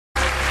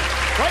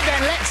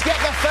Let's get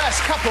the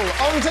first couple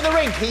onto the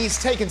rink. He's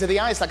taken to the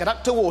ice like a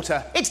duck to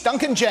water. It's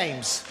Duncan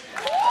James.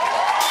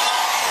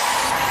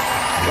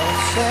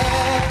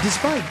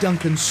 Despite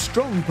Duncan's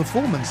strong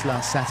performance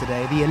last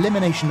Saturday, the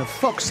elimination of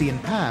Foxy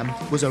and Pam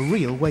was a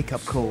real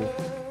wake-up call.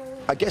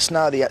 I guess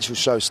now the actual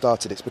show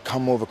started, it's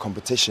become more of a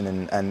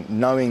competition, and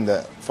knowing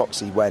that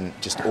Foxy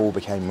went just all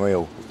became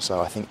real. So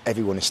I think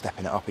everyone is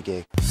stepping it up a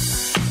gear.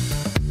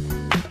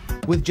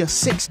 With just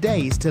 6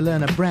 days to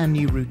learn a brand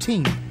new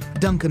routine,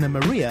 Duncan and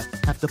Maria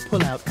have to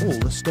pull out all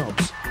the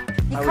stops.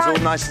 I was all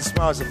nice and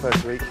smiles the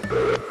first week.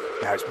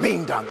 Now it's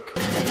mean dunk.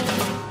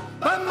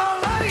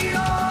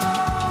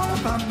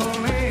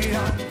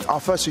 Our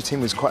first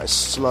routine was quite a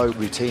slow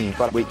routine,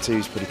 but week 2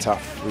 is pretty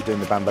tough. We're doing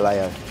the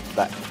bamboleo.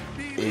 That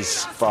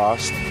is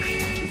fast,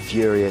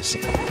 furious,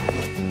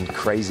 and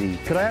crazy.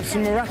 Could I have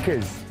some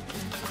maracas?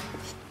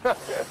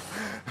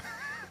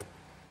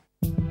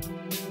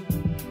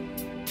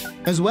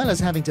 As well as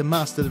having to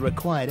master the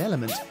required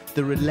element,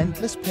 the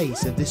relentless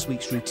pace of this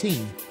week's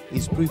routine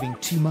is proving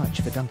too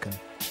much for Duncan.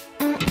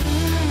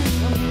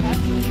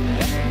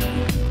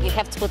 You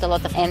have to put a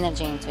lot of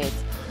energy into it,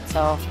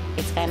 so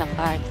it's kind of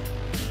hard.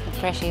 The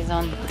pressure is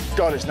on.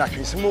 God, it's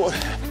knackering some more.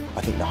 I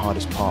think the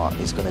hardest part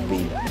is going to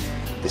be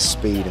the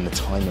speed and the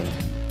timing.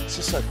 It's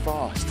just so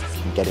fast.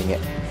 And getting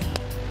it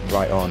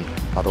right on,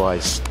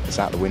 otherwise it's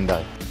out the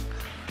window.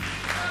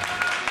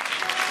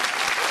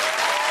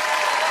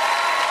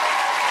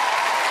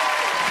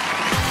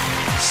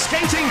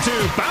 Skating to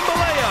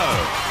Bamboleo.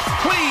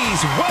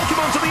 Please welcome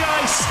onto the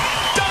ice,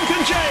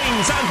 Duncan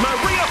James and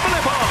Maria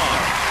Filippov.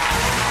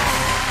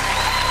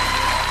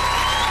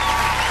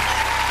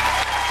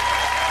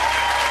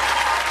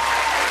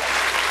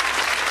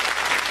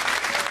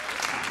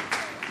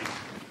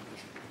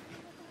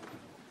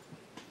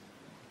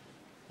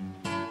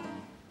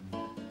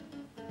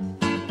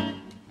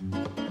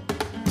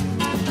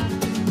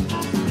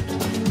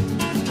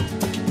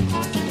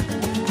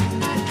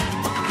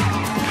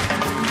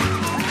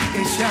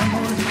 Ese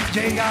amor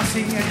llega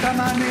así, esta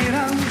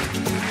manera,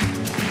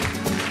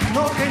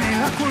 no tiene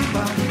la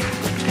culpa.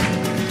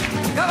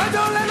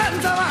 Caballo le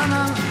dan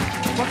sabana,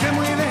 porque es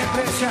muy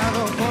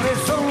despreciado, por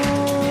eso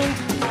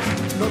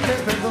no te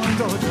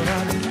perdono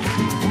llorar.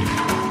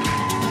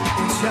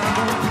 Ese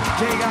amor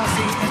llega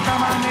así, esta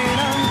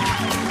manera,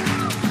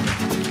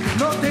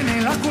 no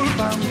tiene la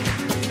culpa.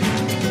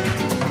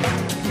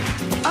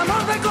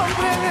 Amor de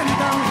compra y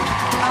venta,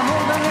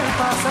 amor del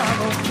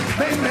pasado.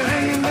 Ven, ven,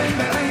 ven, ven, ven,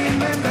 ven,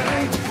 ven, ven,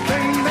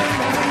 ven, ven,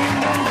 ven,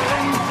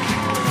 ven.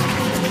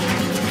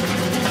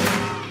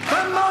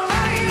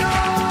 Bamboleo,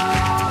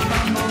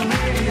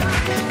 bambolea,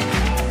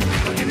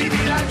 porque mi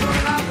vida yo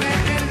la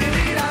prefiero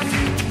vivir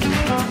así.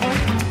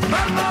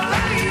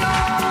 Bamboleo,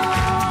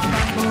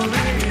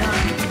 bambolea,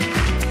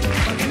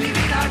 porque mi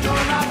vida yo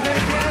la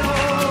prefiero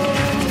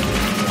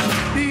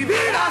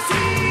vivir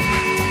así.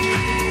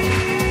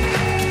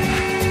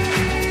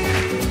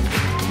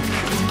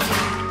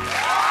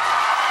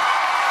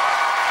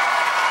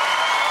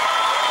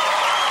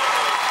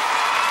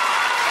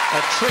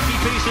 A tricky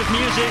piece of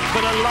music,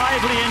 but a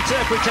lively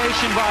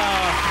interpretation by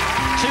our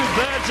two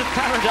birds of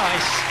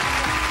paradise.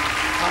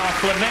 Our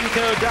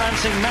flamenco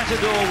dancing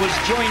matador was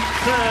joint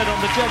third on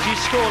the judges'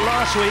 score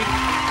last week.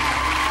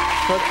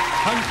 But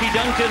Hunky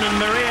Duncan and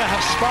Maria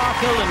have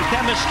sparkle and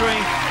chemistry,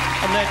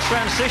 and their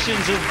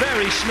transitions are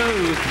very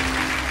smooth.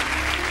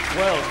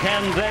 Well,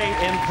 can they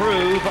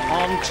improve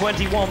on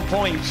 21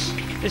 points?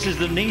 This is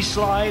the knee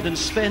slide and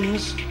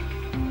spins.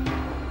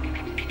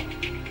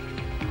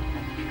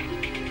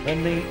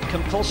 Then the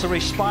compulsory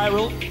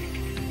spiral,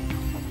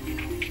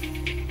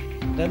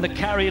 then the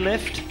carry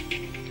lift,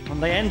 and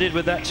they ended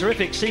with that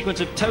terrific sequence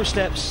of toe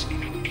steps,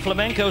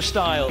 flamenco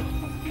style.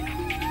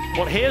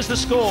 Well, here's the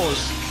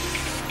scores.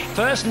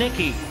 First,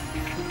 Nikki,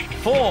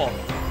 4.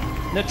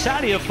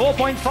 Natalia,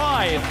 4.5.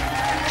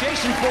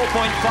 Jason, 4.5.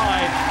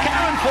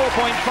 Karen,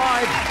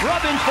 4.5.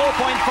 Robin,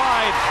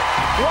 4.5.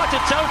 What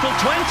a total,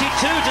 22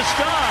 to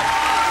start.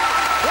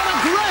 What a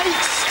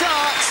great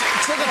start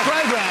to the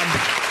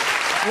programme.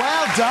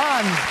 Well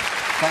done.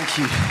 Thank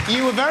you.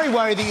 You were very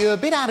worried that you were a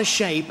bit out of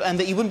shape and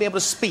that you wouldn't be able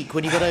to speak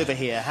when you got over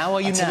here. How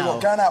are you I tell now? you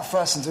what, going out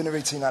first and doing a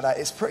routine like that,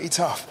 it's pretty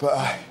tough,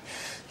 but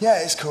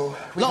yeah, it's cool.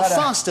 A lot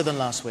faster than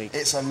last week.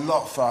 It's a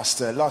lot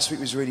faster. Last week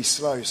was really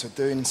slow, so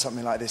doing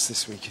something like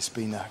this week has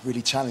been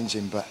really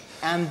challenging, but...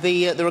 And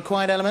the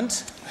required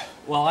element?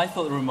 Well, I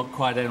thought the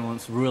required element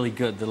was really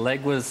good. The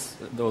leg was,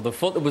 or the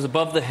foot that was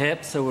above the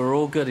hip, so we're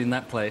all good in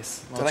that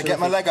place. Did I get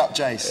my leg up,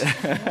 Jace?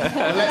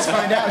 Well, let's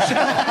find out.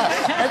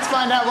 Let's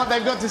find out what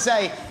they've got to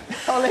say.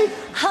 Holly?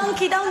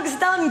 Hunky Dunk's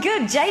done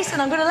good.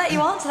 Jason, I'm going to let you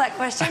answer that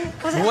question.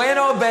 Was it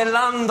Bueno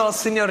bellando,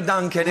 Signor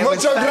Duncan. It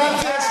was Muchas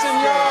gracias,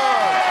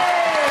 señor.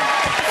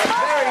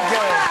 very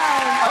good.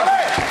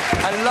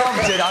 I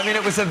loved it. I mean,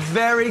 it was a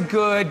very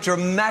good,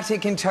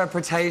 dramatic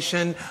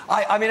interpretation.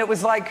 I mean, it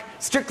was like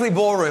Strictly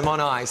Ballroom on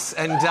ice,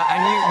 and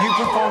you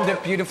performed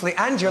it beautifully.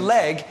 And your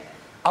leg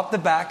up the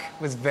back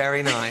was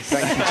very nice.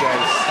 Thank you,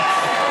 Jace.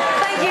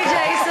 Thank you,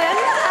 Jason.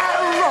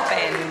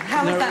 Robin, how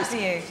How was that for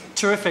you?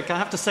 Terrific. I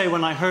have to say,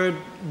 when I heard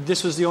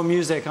this was your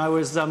music, I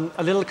was a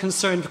little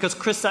concerned because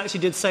Chris actually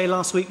did say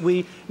last week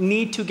we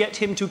need to get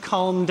him to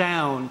calm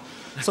down.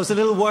 So I was a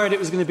little worried it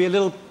was going to be a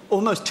little,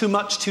 almost too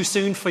much too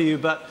soon for you,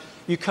 but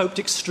you coped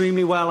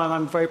extremely well, and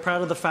I'm very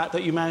proud of the fact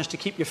that you managed to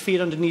keep your feet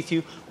underneath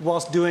you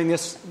whilst doing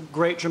this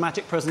great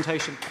dramatic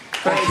presentation.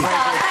 Thank you,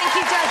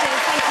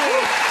 judges. Thank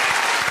you.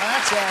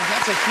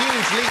 That's a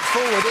huge leap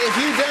forward. If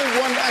you don't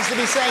want us to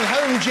be saying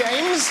home,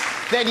 James,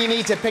 then you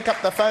need to pick up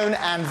the phone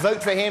and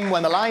vote for him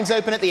when the lines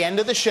open at the end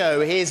of the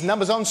show. His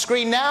numbers on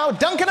screen now.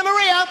 Duncan and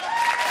Maria.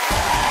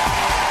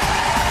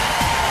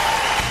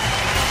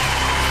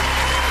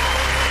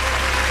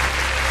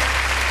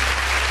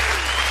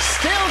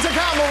 Still to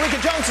come, Ulrika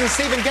Johnson,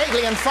 Stephen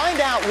Gately, and find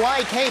out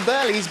why Kay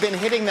Burley's been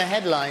hitting the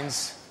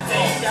headlines.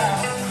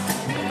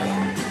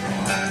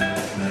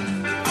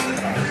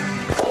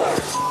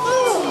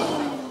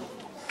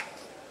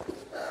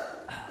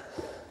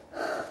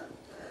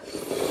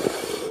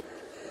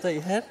 Is that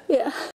your head? Yeah.